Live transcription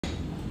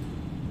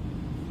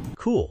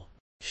cool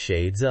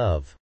shades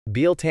of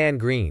Biel-Tan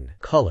Green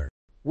color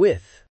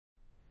with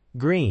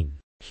green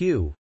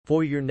hue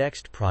for your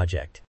next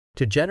project.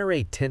 To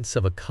generate tints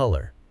of a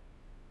color,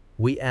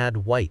 we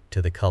add white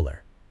to the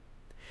color,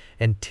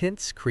 and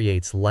tints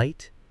creates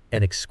light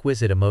and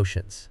exquisite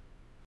emotions.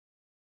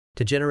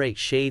 To generate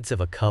shades of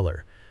a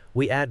color,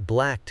 we add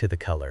black to the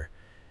color,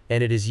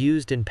 and it is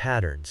used in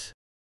patterns.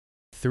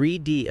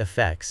 3D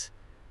effects,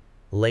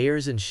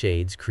 layers and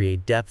shades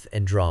create depth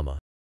and drama.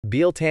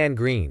 Biel-Tan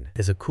Green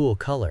is a cool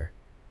color,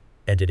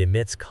 and it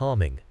emits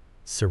calming,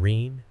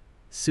 serene,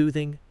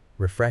 soothing,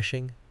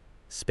 refreshing,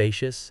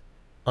 spacious,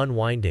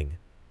 unwinding,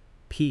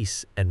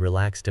 peace and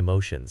relaxed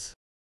emotions.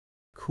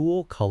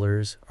 Cool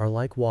colors are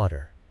like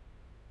water,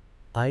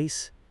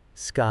 ice,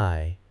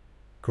 sky,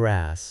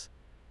 grass,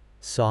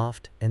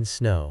 soft and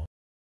snow.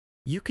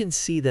 You can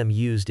see them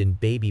used in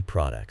baby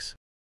products,